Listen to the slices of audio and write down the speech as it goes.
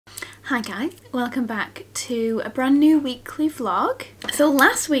Hi guys, welcome back to a brand new weekly vlog. So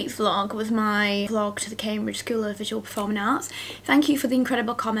last week's vlog was my vlog to the Cambridge School of Visual Performing Arts. Thank you for the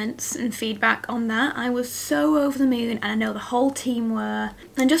incredible comments and feedback on that. I was so over the moon and I know the whole team were.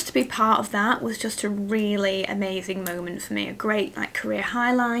 And just to be part of that was just a really amazing moment for me. A great career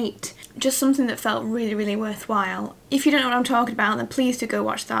highlight. Just something that felt really worthwhile. If you don't know what I'm talking about, then please do go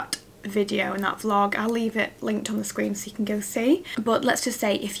watch that video and that vlog. I'll leave it linked on the screen so you can go see. But let's just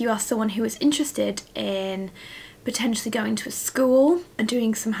say, if you are someone who is interested in potentially going to a school and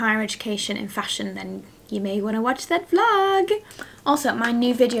doing some higher education in fashion, then you may want to watch that vlog. Also, my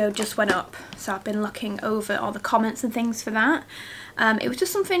new video just went up, so I've been looking over all the comments and things for that. It was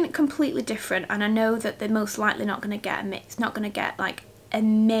just something completely different, and I know that they're most likely not going to get it's not going to get like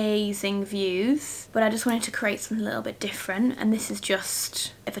amazing views, but I just wanted to create something a little bit different, and this is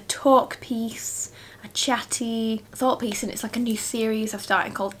just a talk piece, a chatty thought piece, and it's like a new series I've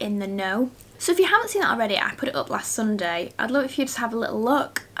started called In the Know. So if you haven't seen that already, I put it up last Sunday. I'd love if you just have a little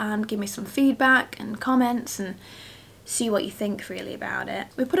look and give me some feedback and comments and see what you think really about it.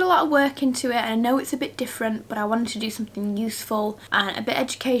 We put a lot of work into it, and I know it's a bit different, but I wanted to do something useful and a bit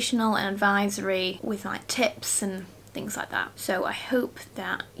educational and advisory with like tips and things like that. So I hope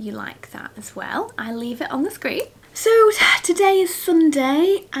that you like that as well. I leave it on the screen. So today is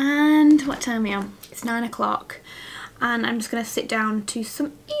Sunday, and what time are we on? It's 9 o'clock, and I'm just gonna sit down to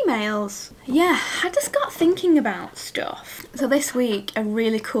some emails. Yeah, I just got thinking about stuff. So this week a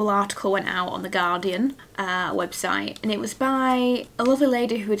really cool article went out on the Guardian website, and it was by a lovely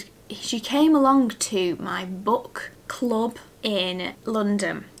lady she came along to my book club in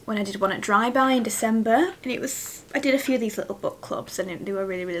London when I did one at Dryby in December, and I did a few of these little book clubs, and they were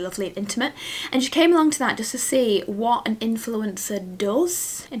really lovely and intimate, and she came along to that just to see what an influencer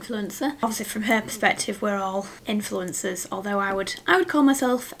does. Obviously from her perspective we're all influencers, although I would call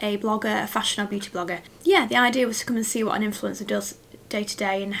myself a blogger, a fashion or beauty blogger. Yeah, the idea was to come and see what an influencer does day to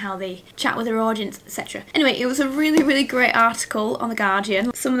day and how they chat with their audience, etc. Anyway, it was a really great article on the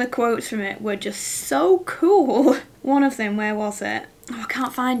Guardian. Some of the quotes from it were just so cool. One of them, where was it? Oh, I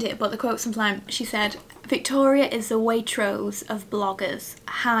can't find it, but the quote sometime, she said, "Victoria is the Waitrose of bloggers,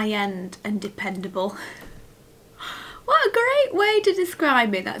 high-end and dependable." What a great way to describe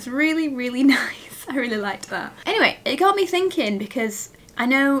me. That's really nice. I really liked that. Anyway, it got me thinking, because I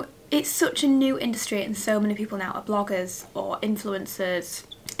know it's such a new industry and so many people now are bloggers or influencers,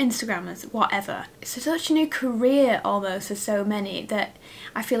 Instagrammers, whatever. It's such a new career almost for so many that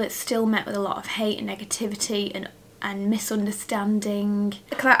I feel it's still met with a lot of hate and negativity and misunderstanding.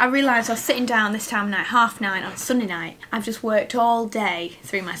 I realised I was sitting down this time of night, 9:30 on Sunday night. I've just worked all day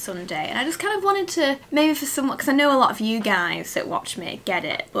through my Sunday, and I just kind of wanted to, maybe for someone, because I know a lot of you guys that watch me get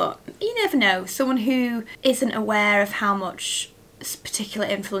it, but you never know, someone who isn't aware of how much particular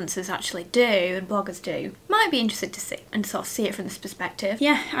influencers actually do and bloggers do might be interested to see and sort of see it from this perspective.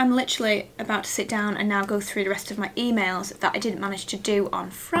 Yeah, I'm literally about to sit down and now go through the rest of my emails that I didn't manage to do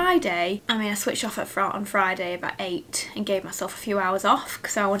on Friday. I mean, I switched off on Friday about 8 and gave myself a few hours off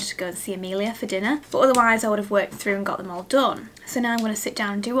because I wanted to go and see Amelia for dinner, but otherwise I would have worked through and got them all done. So now I'm going to sit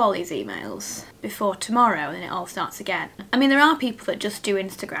down and do all these emails before tomorrow, and then it all starts again. I mean, there are people that just do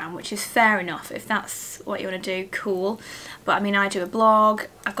Instagram, which is fair enough. If that's what you want to do, cool. But I mean, I do a blog,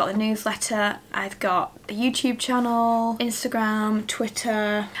 I've got a newsletter, I've got a YouTube channel, Instagram,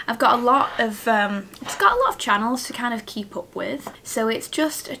 Twitter. I've got a lot of channels to kind of keep up with. So it's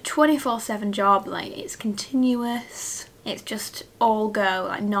just a 24/7 job. Like, it's continuous. It's just all go,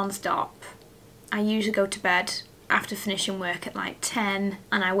 like, non-stop. I usually go to bed after finishing work at like 10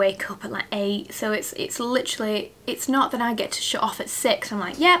 and I wake up at like 8, so it's literally, it's not that I get to shut off at 6. I'm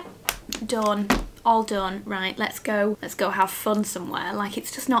like, yep, done, all done, right, let's go have fun somewhere. Like,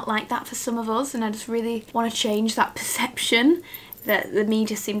 it's just not like that for some of us, and I just really want to change that perception that the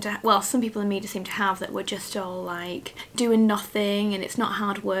media seem to, well, some people in the media seem to have, that we're just all like doing nothing and it's not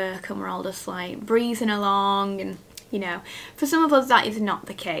hard work and we're all just like breezing along. And you know, for some of us that is not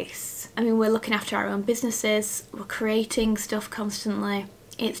the case. I mean, we're looking after our own businesses, we're creating stuff constantly.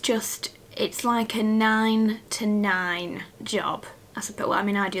 It's like a 9 to 9 job, I suppose. Well, I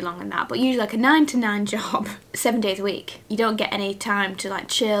mean, I do longer than that, but usually like a 9 to 9 job, 7 days a week. You don't get any time to like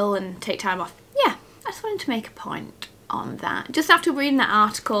chill and take time off. Yeah, I just wanted to make a point on that. Just after reading that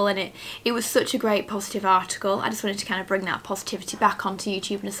article, and it was such a great positive article, I just wanted to kind of bring that positivity back onto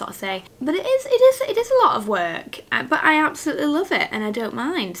YouTube and just sort of say, but it is a lot of work, but I absolutely love it and I don't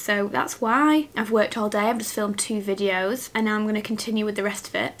mind. So that's why I've worked all day. I've just filmed 2 videos and now I'm going to continue with the rest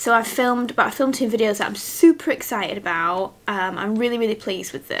of it. So I filmed 2 videos that I'm super excited about. I'm really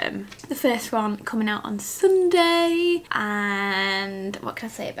pleased with them. The first one coming out on Sunday, and what can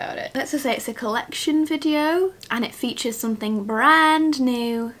I say about it? Let's just say it's a collection video and it features something brand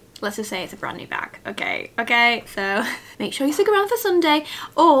new. Let's just say it's a brand new bag. Okay, so make sure you stick around for Sunday,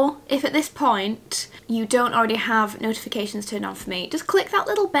 or if at this point you don't already have notifications turned on for me, just click that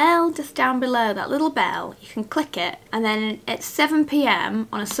little bell just down below, that little bell. You can click it, and then at 7 PM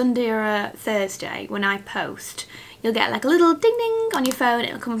on a Sunday or a Thursday when I post, you'll get like a little ding ding on your phone.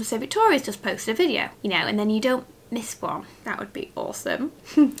 It'll come up and say Victoria's just posted a video, you know, and then you don't miss one. That would be awesome.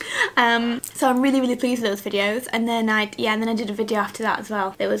 So I'm really pleased with those videos, and then I did a video after that as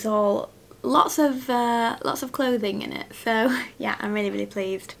well. There was lots of clothing in it, so yeah, I'm really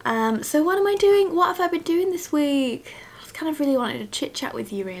pleased. So what am I doing? What have I been doing this week? I just kind of really wanted to chit chat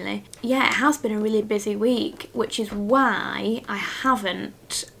with you, really. Yeah, it has been a really busy week, which is why I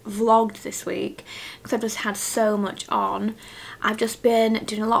haven't vlogged this week, because I've just had so much on. I've just been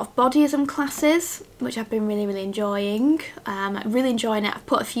doing a lot of bodyism classes, which I've been really enjoying. I'm really enjoying it. I've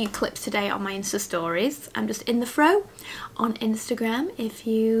put a few clips today on my Insta stories. I'm just in the fro on Instagram if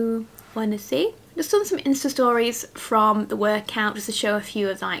you want to see. Just done some Insta stories from the workout just to show a few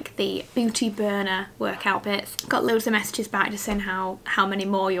of like the booty burner workout bits. Got loads of messages back just saying how many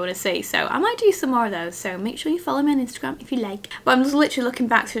more you want to see, so I might do some more of those, so make sure you follow me on Instagram if you like. But I'm just literally looking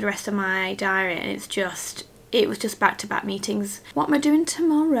back through the rest of my diary and it was just back-to-back meetings. What am I doing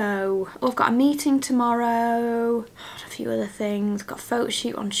tomorrow? Oh, I've got a meeting tomorrow. A few other things. Got a photo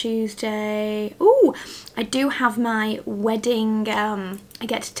shoot on Tuesday. Oh, I do have my wedding. I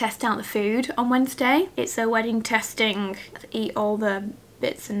get to test out the food on Wednesday. It's a wedding testing. Eat all the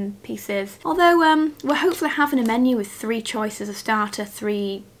bits and pieces. Although we're hopefully having a menu with 3 choices of starter,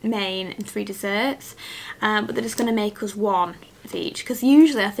 3 main and 3 desserts. But they're just going to make us 1 of each, because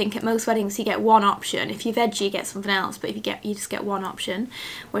usually I think at most weddings you get 1 option. If you're veggie, you get something else, but if you just get 1 option.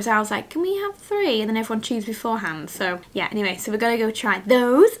 Whereas I was like, can we have 3? And then everyone chooses beforehand. So yeah, anyway, so we're gonna go try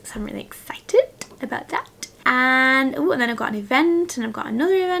those. So I'm really excited about that. And oh, and then I've got an event, and I've got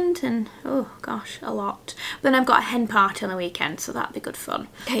another event, and oh gosh, a lot. But then I've got a hen party on the weekend, so that'd be good fun.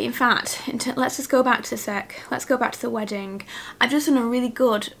 Okay, in fact, let's just go back to the sec. Let's go back to the wedding. I've just done a really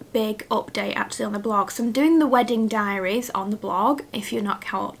good big update actually on the blog. So I'm doing the wedding diaries on the blog if you're not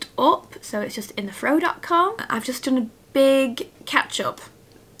caught up. So it's just inthefro.com. I've just done a big catch up,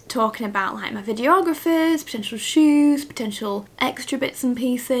 talking about like my videographers, potential shoes, potential extra bits and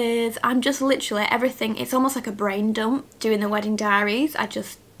pieces. I'm just literally everything. It's almost like a brain dump doing the wedding diaries. I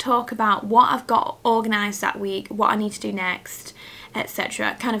just talk about what I've got organised that week, what I need to do next,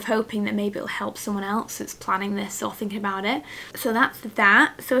 etc. Kind of hoping that maybe it'll help someone else that's planning this or thinking about it. So that's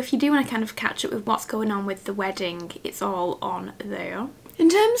that. So if you do want to kind of catch up with what's going on with the wedding, it's all on there. In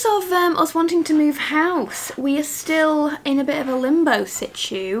terms of us wanting to move house, we are still in a bit of a limbo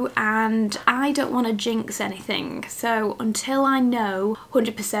situ, and I don't want to jinx anything. So until I know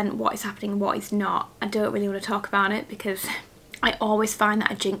 100% what is happening and what is not, I don't really want to talk about it, because I always find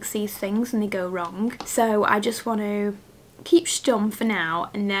that I jinx these things and they go wrong. So I just want to keep stum for now,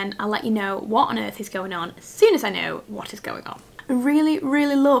 and then I'll let you know what on earth is going on as soon as I know what is going on. I really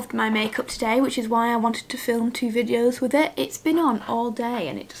loved my makeup today, which is why I wanted to film 2 videos with it. It's been on all day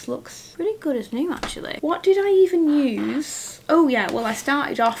and it just looks pretty good as new actually. What did I even use? Oh yeah, well I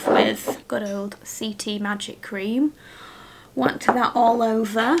started off with good old CT Magic Cream. Whacked that all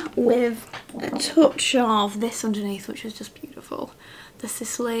over with a touch of this underneath, which is just beautiful. The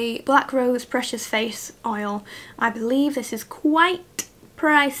Sicily Black Rose Precious Face Oil. I believe this is quite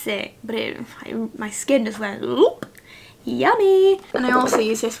pricey, but my skin just went whoop. Yummy! And I also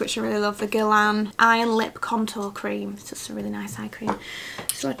use this, which I really love, the Guerlain Eye and Lip Contour Cream. It's just a really nice eye cream.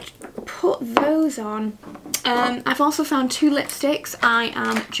 So I put those on. I've also found 2 lipsticks I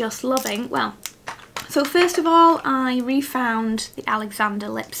am just loving. Well, so first of all, I refound the Alexander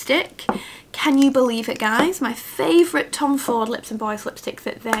lipstick. Can you believe it, guys? My favourite Tom Ford Lips and Boys lipstick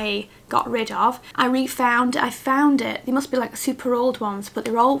that they got rid of. I found it. They must be like super old ones, but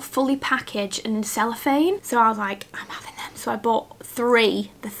they're all fully packaged and in cellophane. So I was like, I'm having them. So I bought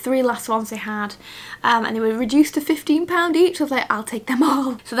 3, the 3 last ones they had, and they were reduced to £15 each. I was like, I'll take them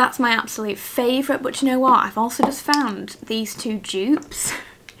all. So that's my absolute favourite. But you know what? I've also just found these 2 dupes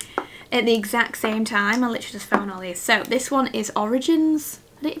at the exact same time. I literally just found all these. So this one is Origins.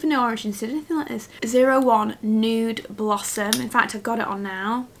 I didn't even know Origins did anything like this. 01 Nude Blossom. In fact, I've got it on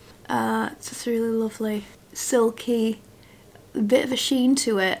now. It's just really lovely, silky, bit of a sheen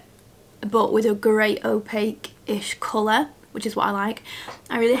to it, but with a great opaque-ish colour, which is what I like.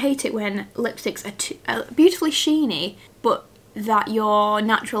 I really hate it when lipsticks are beautifully sheeny, but that your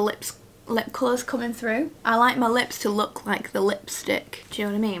natural lip colour's coming through. I like my lips to look like the lipstick, do you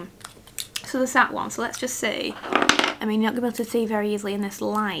know what I mean? So there's that one, so let's just see. I mean, you're not going to be able to see very easily in this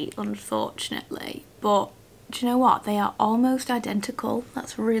light, unfortunately, but do you know what? They are almost identical.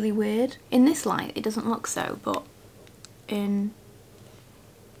 That's really weird. In this light, it doesn't look so, but in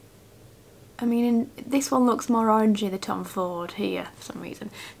this one looks more orangey, the Tom Ford here, for some reason.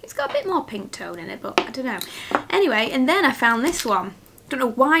 It's got a bit more pink tone in it, but I don't know. Anyway, and then I found this one. Don't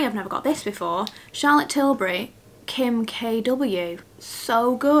know why I've never got this before. Charlotte Tilbury Kim KW.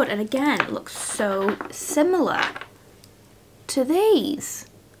 So good. And again, it looks so similar to these.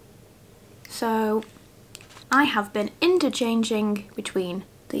 So I have been interchanging between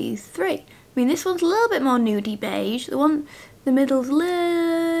these three. I mean, this one's a little bit more nudie beige. The middle's a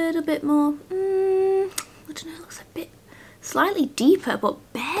little bit more, I don't know, it looks a bit slightly deeper, but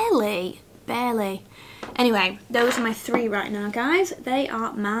barely. Anyway, those are my three right now, guys. They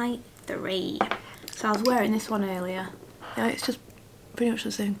are my three. So I was wearing this one earlier. Yeah, it's just pretty much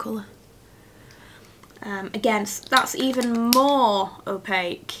the same colour. Again, that's even more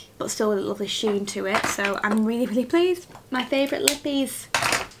opaque, but still with a lovely sheen to it. So I'm really, really pleased. My favourite lippies.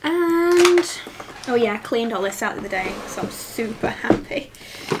 And, oh yeah, I cleaned all this out the other day, so I'm super happy.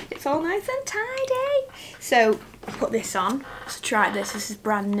 It's all nice and tidy. So I put this on. So try this. This is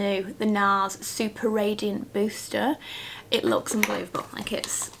brand new. The NARS Super Radiant Booster. It looks unbelievable. Like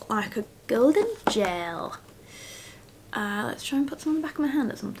it's like a golden gel. Let's try and put some on the back of my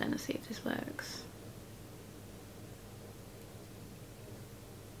hand or something. Let's see if this works.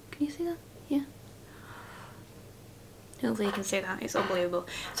 Can you see that? Yeah. Hopefully you can see that. It's unbelievable.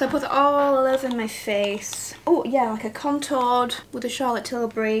 So I put all over my face. Oh yeah, like a contoured with a Charlotte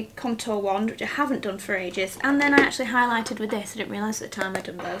Tilbury contour wand, which I haven't done for ages. And then I actually highlighted with this. I didn't realise at the time I'd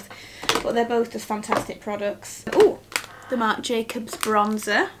done both. But they're both just fantastic products. Oh, the Marc Jacobs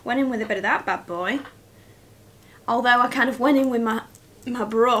bronzer. Went in with a bit of that bad boy. Although I kind of went in with my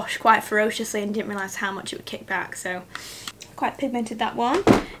brush quite ferociously and didn't realise how much it would kick back. So quite pigmented that one.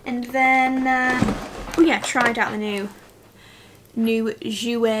 And then, oh yeah, tried out the new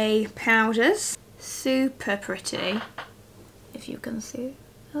Jouer powders. Super pretty, if you can see it.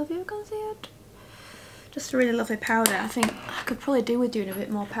 If you can see it. Just a really lovely powder. I think I could probably do with doing a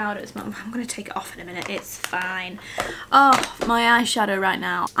bit more powders, but I'm going to take it off in a minute. It's fine. Oh, my eyeshadow right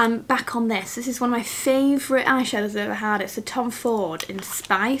now. I'm back on this. This is one of my favourite eyeshadows I've ever had. It's the Tom Ford in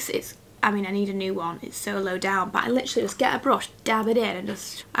Spice. I mean, I need a new one. It's so low down, but I literally just get a brush, dab it in, and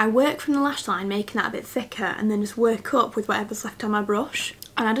just, I work from the lash line, making that a bit thicker, and then just work up with whatever's left on my brush.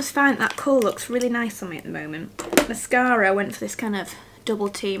 And I just find that colour looks really nice on me at the moment. Mascara, I went for this kind of double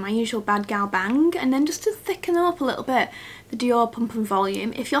T, my usual Bad Gal Bang, and then just to thicken them up a little bit, the Dior Pump and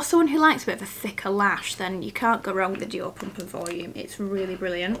Volume. If you're someone who likes a bit of a thicker lash, then you can't go wrong with the Dior Pump and Volume. It's really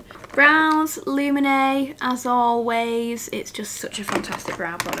brilliant. Brows, Lumene, as always. It's just such a fantastic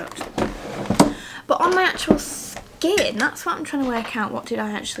brow product. But on my actual skin, that's what I'm trying to work out. What did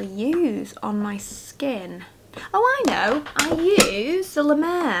I actually use on my skin? Oh, I know. I use the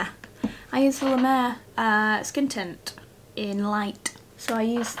Lumene. I use the Lumene skin tint in light. So I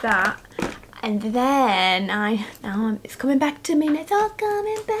used that, and then now it's coming back to me, and it's all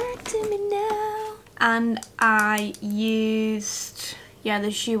coming back to me now. And I used, yeah, the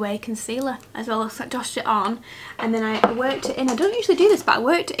Jouer concealer as well. I doshed it on, and then I worked it in. I don't usually do this, but I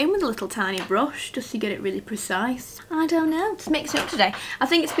worked it in with a little tiny brush just to get it really precise. I don't know, just mix it up today. I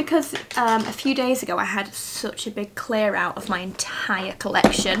think it's because a few days ago I had such a big clear out of my entire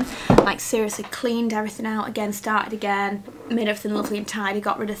collection. Like seriously cleaned everything out again, started again, made everything lovely and tidy,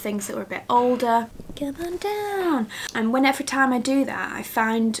 got rid of things that were a bit older. Come on down. And every time I do that, I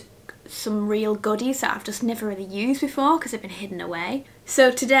find some real goodies that I've just never really used before because they've been hidden away. So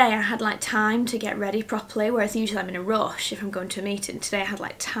today I had like time to get ready properly, whereas usually I'm in a rush if I'm going to a meeting. Today I had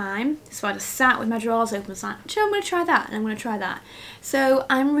like time, so I just sat with my drawers open and was like, I'm going to try that and I'm going to try that. So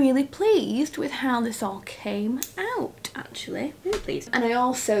I'm really pleased with how this all came out, actually. Really pleased. And I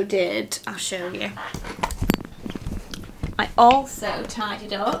also did, I'll show you, I also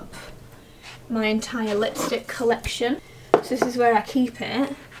tidied up my entire lipstick collection. So this is where I keep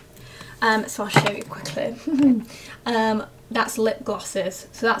it. So I'll show you quickly. That's lip glosses.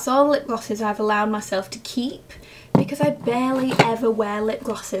 So that's all the lip glosses I've allowed myself to keep because I barely ever wear lip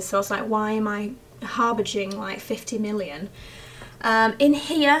glosses. So I was like, why am I harbinging like 50 million? In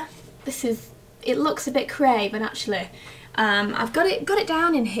here, it looks a bit cray, but actually I've got it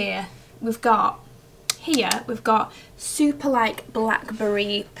down in here. We've got super like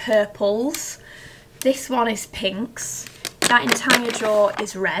blackberry purples. This one is pinks. That entire drawer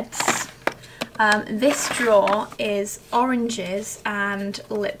is reds. This drawer is oranges and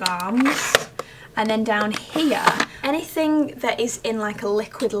lip balms. And then down here, anything that is in like a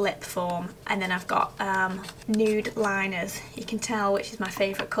liquid lip form. And then I've got nude liners. You can tell which is my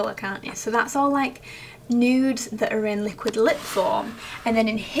favourite colour, can't you? So that's all like nudes that are in liquid lip form. And then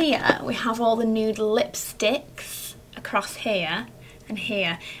in here, we have all the nude lipsticks across here and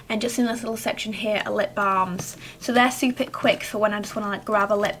here. And just in this little section here are lip balms. So they're super quick for when I just want to like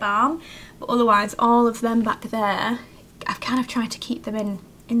grab a lip balm. But otherwise, all of them back there, I've kind of tried to keep them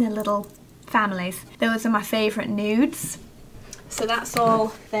in their little families. Those are my favourite nudes. So that's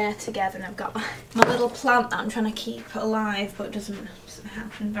all there together, and I've got my little plant that I'm trying to keep alive, but it doesn't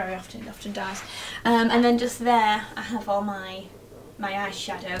happen very often. It often dies. And then just there, I have all my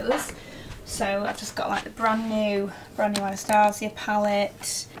eyeshadows. So I've just got like the brand new Anastasia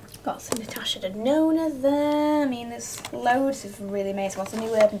palette. Got some Natasha Denona there. I mean, there's loads of really amazing ones. A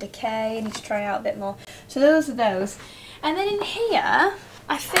new Urban Decay. I need to try out a bit more. So those are those. And then in here,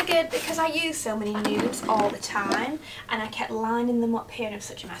 I figured, because I use so many nudes all the time, and I kept lining them up here and it was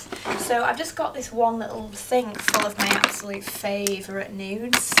such a mess. So I've just got this one little thing full of my absolute favourite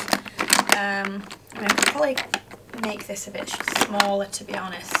nudes. I mean, I could probably make this a bit smaller, to be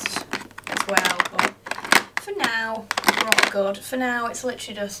honest, as well, but for now, we're all good. For now, it's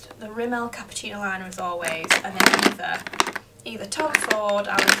literally just the Rimmel Cappuccino liner as always, and then either Tom Ford,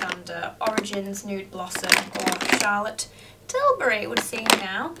 Alexander, Origins Nude Blossom, or Charlotte Tilbury would seem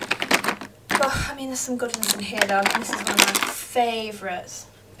now. But I mean, there's some good ones in here though. This is one of my favourites.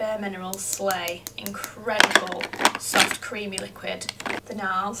 Bare Minerals Slay. Incredible soft creamy liquid. The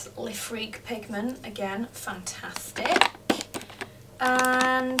NARS Le Freak Pigment. Again, fantastic.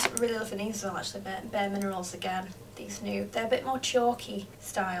 And really loving these as well actually. Bare Minerals again. These new. They're a bit more chalky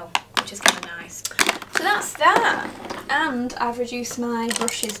style, which is kind of nice. So that's that. And I've reduced my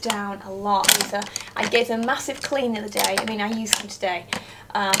brushes down a lot. I gave them a massive clean the other day. I mean, I used them today,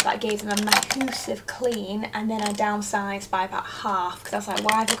 but I gave them a massive clean, and then I downsized by about half, because I was like,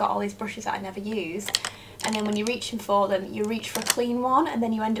 why have I got all these brushes that I never use? And then when you're reaching for them, you reach for a clean one, and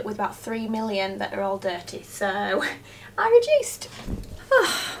then you end up with about 3 million that are all dirty. So I reduced.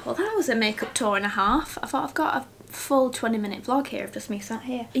 Oh, well, that was a makeup tour and a half. I thought I've got a full 20-minute vlog here of just me sat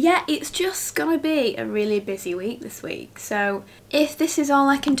here. Yeah, it's just gonna be a really busy week this week, so if this is all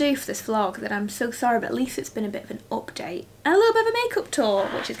I can do for this vlog, then I'm so sorry, but at least it's been a bit of an update and a little bit of a makeup tour,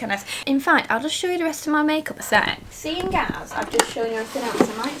 which is kind of nice. In fact, I'll just show you the rest of my makeup a sec. Seeing as I've just shown you everything else,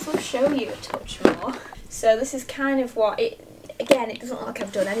 I might as well show you a touch more. So this is kind of what again, it doesn't look like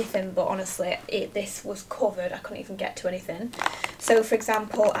I've done anything, but honestly, this was covered. I couldn't even get to anything. So for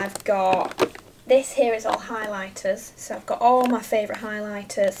example, I've got this here is all highlighters, so I've got all my favourite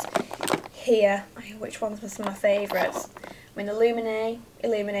highlighters here. Which ones were some of my favourites? I mean, the Lumene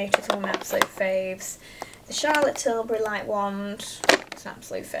Illuminator is one of my absolute faves. The Charlotte Tilbury Light Wand is an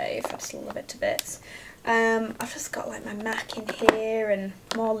absolute fave. I just love it to bits. I've just got like my MAC in here and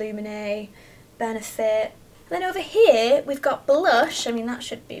more Lumene, Benefit. Then over here we've got blush. I mean, that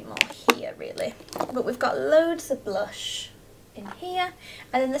should be more here really, but we've got loads of blush in here,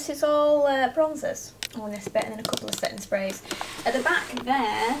 and then this is all bronzers on this bit, and then a couple of setting sprays. At the back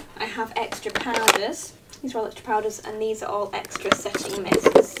there I have extra powders. These are all extra powders, and these are all extra setting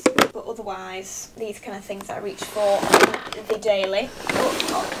mists, but otherwise these kind of things that I reach for on the daily. Oh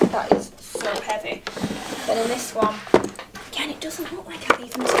God, that is so heavy. Then in this one, again, it doesn't look like I've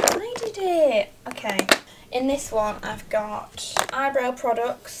even tidied it. Okay, in this one I've got eyebrow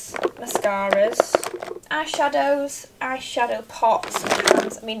products, mascaras, eyeshadows, eyeshadow pots,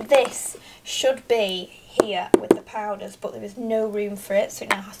 and I mean, this should be here with the powders, but there is no room for it, so it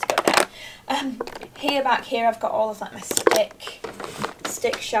now has to go there. Back here I've got all of like my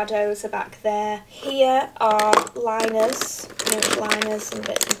stick shadows are back there. Here are liners, nude liners and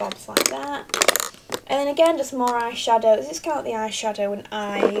bits and bobs like that. And then again, just more eyeshadows. Just got the eyeshadow and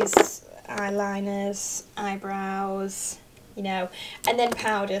eyes, eyeliners, eyebrows, you know, and then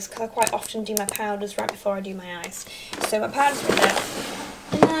powders, because I quite often do my powders right before I do my eyes. So my powders are there.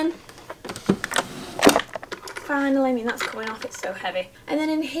 And then finally, I mean, that's coming off, it's so heavy. And then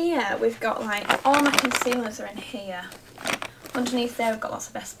in here we've got like all my concealers are in here. Underneath there we've got lots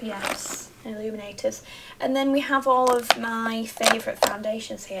of SPFs and illuminators. And then we have all of my favourite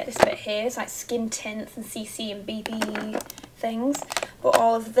foundations here. This bit here is like skin tints and CC and BB things, but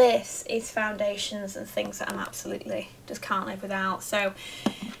all of this is foundations and things that I'm absolutely just can't live without. So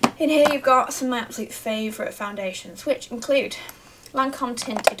in here you've got some of my absolute favourite foundations, which include Lancome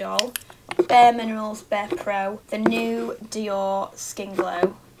Tinted All, Bare Minerals Bare Pro, the new Dior Skin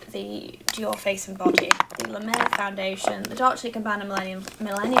Glow, the Dior Face and Body, the Lumene foundation, the Dark Shade Cabana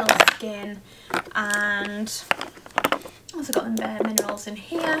Millennial Skin, and also got the Bare Minerals in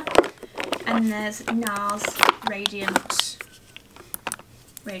here, and there's NARS Radiant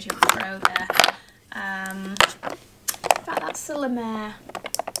Pro there. In fact, that's the Lumene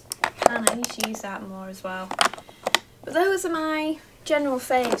pan. I need to use that more as well. But those are my general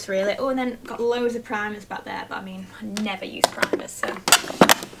faves really. Oh, and then got loads of primers back there, but I mean, I never use primers, so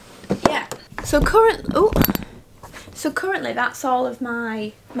yeah. So currently that's all of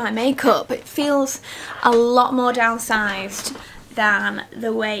my makeup. It feels a lot more downsized than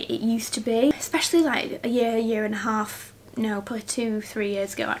the way it used to be, especially like a year and a half, no, probably 2-3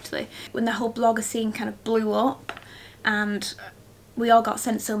 years ago actually, when the whole blogger scene kind of blew up and we all got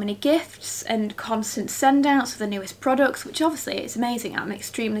sent so many gifts and constant send outs of the newest products, which obviously is amazing. I'm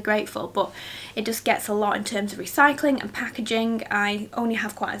extremely grateful, but it just gets a lot in terms of recycling and packaging. I only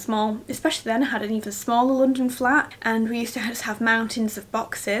have quite a small, especially then I had an even smaller London flat and we used to just have mountains of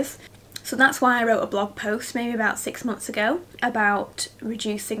boxes. So that's why I wrote a blog post maybe about 6 months ago about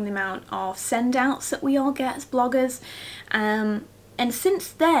reducing the amount of send outs that we all get as bloggers. And since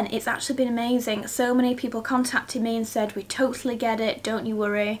then, it's actually been amazing. So many people contacted me and said, we totally get it, don't you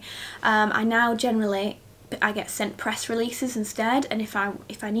worry. I now generally, I get sent press releases instead, and if I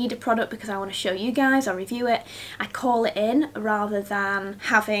need a product because I want to show you guys or review it, I call it in rather than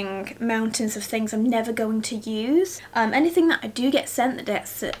having mountains of things I'm never going to use. Anything that I do get sent that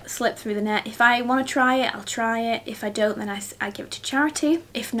gets slipped through the net, if I want to try it, I'll try it. If I don't, then I give it to charity.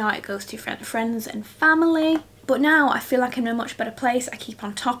 If not, it goes to friends and family. But now I feel like I'm in a much better place. I keep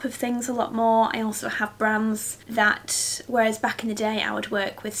on top of things a lot more. I also have brands that, whereas back in the day I would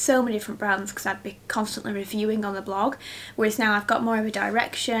work with so many different brands because I'd be constantly reviewing on the blog, whereas now I've got more of a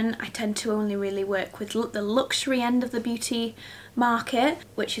direction. I tend to only really work with the luxury end of the beauty market,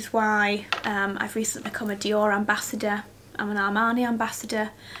 which is why I've recently become a Dior ambassador. I'm an Armani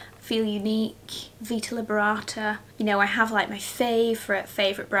ambassador. Feel Unique, Vita Liberata. You know, I have like my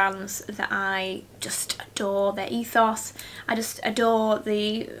favourite brands that I just adore their ethos. I just adore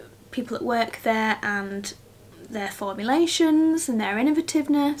the people that work there and their formulations and their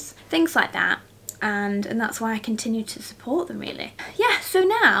innovativeness, things like that. And that's why I continue to support them really. Yeah, so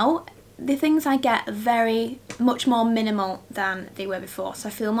now the things I get are much more minimal than they were before, so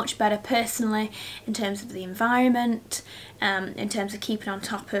I feel much better personally in terms of the environment, in terms of keeping on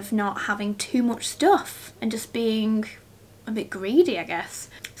top of not having too much stuff and just being a bit greedy, I guess.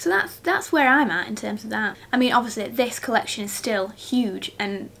 So that's where I'm at in terms of that. I mean, obviously this collection is still huge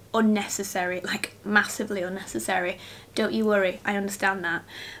and unnecessary, like massively unnecessary. Don't you worry, I understand that.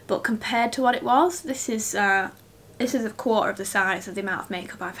 But compared to what it was, this is a quarter of the size of the amount of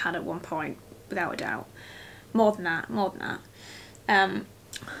makeup I've had at one point, without a doubt. More than that.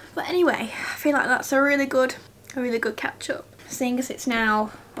 But anyway, I feel like that's a really good catch up. Seeing as it's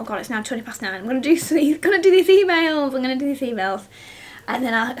now, oh god, it's now 9:20. I'm gonna do these emails, and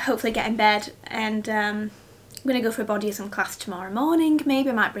then I'll hopefully get in bed and I'm gonna go for a bodyism class tomorrow morning. Maybe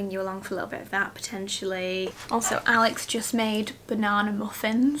I might bring you along for a little bit of that potentially. Also, Alex just made banana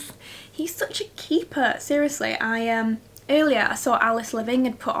muffins. He's such a keeper, seriously. Earlier I saw Alice Living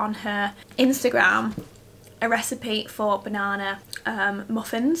had put on her Instagram a recipe for banana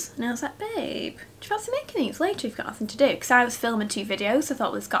muffins, and I was like, babe, do you fancy making these later if you've got nothing to do? Because I was filming 2 videos, so I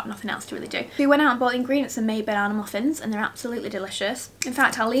thought we've got nothing else to really do. We went out and bought ingredients and made banana muffins, and they're absolutely delicious. In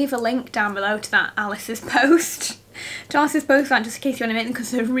fact, I'll leave a link down below to that Alice's post. Just in case you want to make them,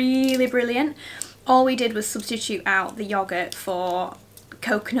 because they're really brilliant. All we did was substitute out the yogurt for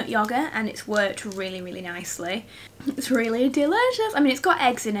coconut yogurt, and it's worked really nicely. It's really delicious. I mean, it's got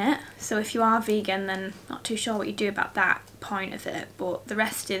eggs in it, so if you are vegan, then not too sure what you do about that point of it, but the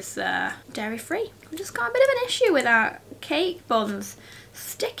rest is dairy free. I've just got a bit of an issue with our cake buns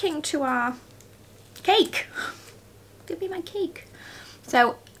sticking to our cake. Give me my cake.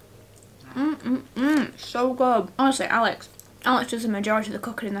 So so good. Honestly, Alex does the majority of the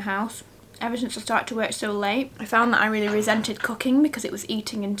cooking in the house. Ever since I started to work so late, I found that I really resented cooking because it was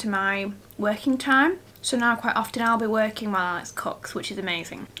eating into my working time. So now quite often I'll be working while Alex cooks, which is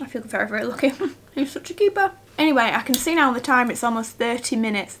amazing. I feel very lucky. He's such a keeper. Anyway, I can see now the time, it's almost 30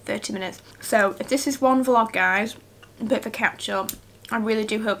 minutes. So if this is one vlog, guys, a bit of a catch up, I really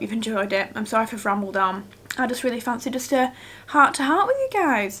do hope you've enjoyed it. I'm sorry if I've rambled on. I just really fancy just a heart-to-heart with you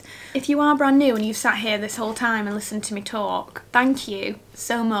guys. If you are brand new and you've sat here this whole time and listened to me talk, thank you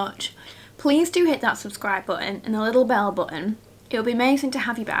so much. Please do hit that subscribe button and the little bell button. It would be amazing to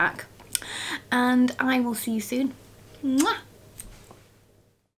have you back. And I will see you soon. Mwah!